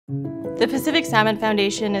The Pacific Salmon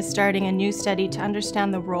Foundation is starting a new study to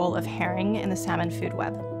understand the role of herring in the salmon food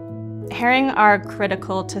web. Herring are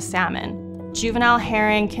critical to salmon. Juvenile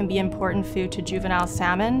herring can be important food to juvenile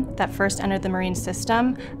salmon that first enter the marine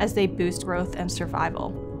system as they boost growth and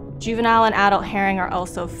survival. Juvenile and adult herring are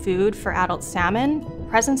also food for adult salmon.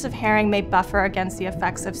 Presence of herring may buffer against the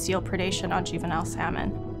effects of seal predation on juvenile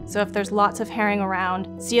salmon. So if there's lots of herring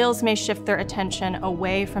around, seals may shift their attention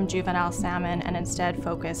away from juvenile salmon and instead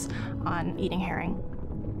focus on eating herring.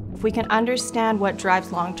 If we can understand what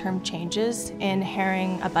drives long-term changes in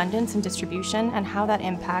herring abundance and distribution and how that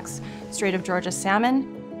impacts Strait of Georgia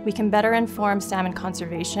salmon, we can better inform salmon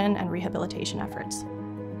conservation and rehabilitation efforts.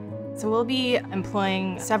 So we'll be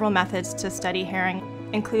employing several methods to study herring,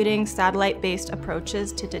 including satellite-based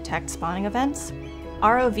approaches to detect spawning events,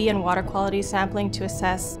 ROV and water quality sampling to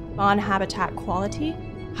assess spawn habitat quality,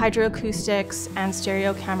 hydroacoustics and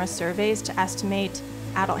stereo camera surveys to estimate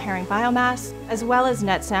adult herring biomass, as well as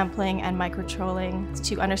net sampling and microtrolling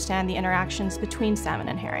to understand the interactions between salmon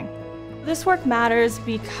and herring. This work matters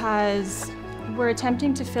because we're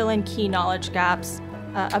attempting to fill in key knowledge gaps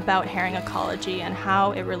about herring ecology and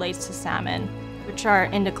how it relates to salmon, which are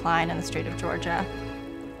in decline in the Strait of Georgia.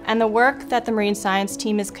 And the work that the marine science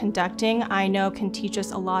team is conducting, I know, can teach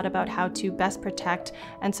us a lot about how to best protect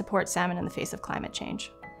and support salmon in the face of climate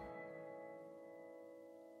change.